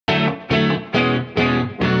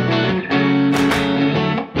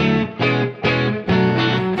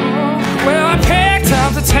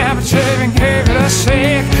temperature and gave it a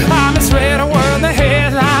shake. I misread a word, the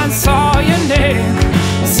headline saw your name.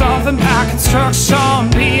 Something about construction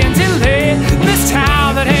being delayed. This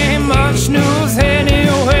town that ain't much news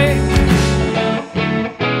anyway.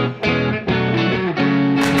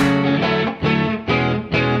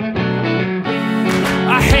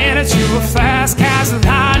 I handed you a flask,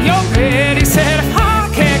 gasoline, you're ready. He said, if I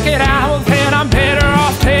can't get out, well, then I'm better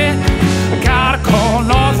off dead. I got a call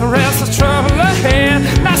north, the rest is trouble ahead.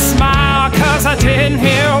 And I smiled cause I didn't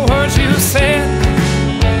hear a word you said.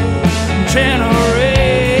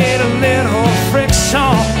 Generate a little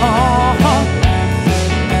friction,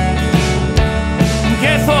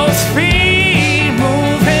 get those feet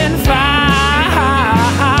moving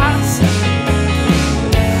fast.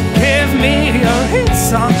 Give me a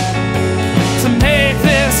reason to make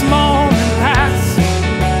this moment last.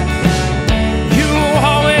 You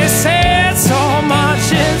always said so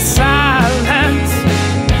much in silence.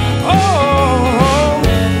 Oh,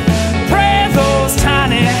 pray those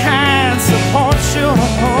tiny hands support you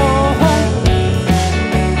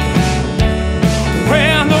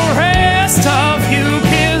when the rest of you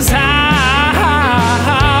gives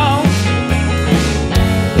out.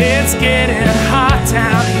 It's getting hot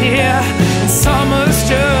down here and summer's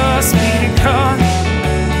just begun.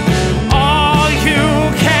 All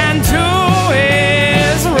you can do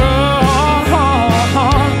is run.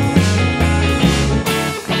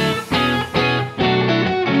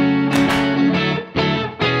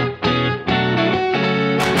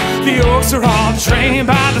 The oaks are all trained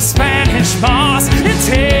by the Spanish moss. It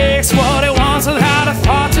takes what it wants without a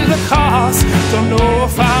thought to the cost. Don't know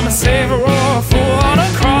if I'm a savior or a fool on a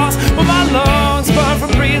cross, but my lungs burn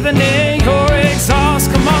from breathing in your exhaust.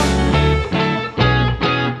 Come on.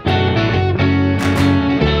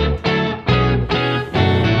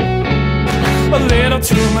 A little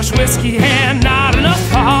too much whiskey and not enough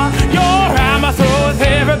thought. You're at my throat with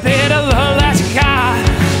every bit of love that you got.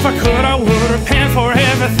 If I could, I would repent for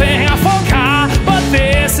everything I forgot, but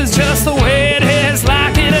this is just the way it is,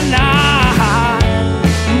 like it or not.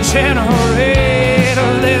 Generate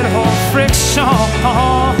a little friction,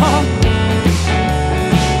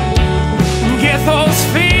 get those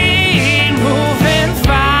feet moving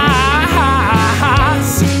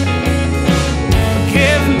fast.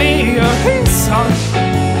 Give me a reason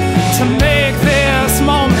to make this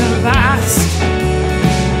moment last.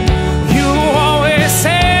 You always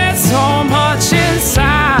said so much in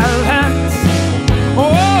silence.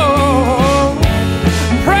 Oh,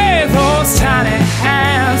 pray those tiny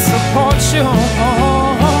hands support you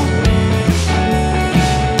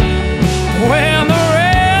when the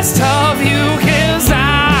rest of you gives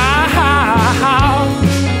out.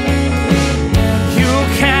 You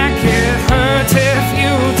can't get hurt if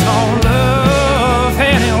you don't love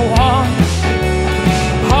anyone.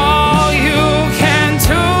 All you can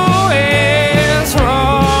do is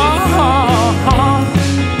run.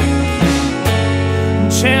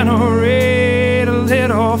 Generate a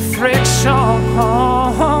little friction,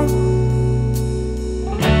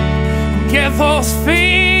 get those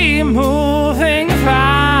feet moving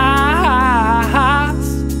fast.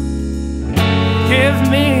 Give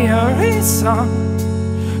me a reason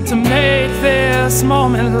to make this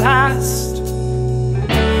moment last.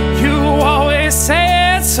 You always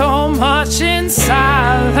said so much in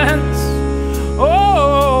silence.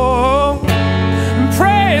 Oh,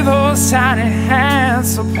 pray those tiny hands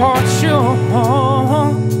support you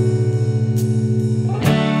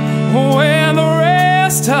when the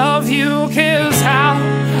rest of you gives out.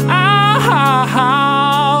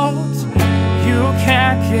 You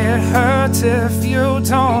can't get hurt if you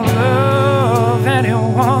don't love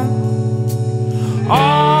anyone.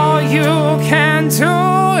 All you can do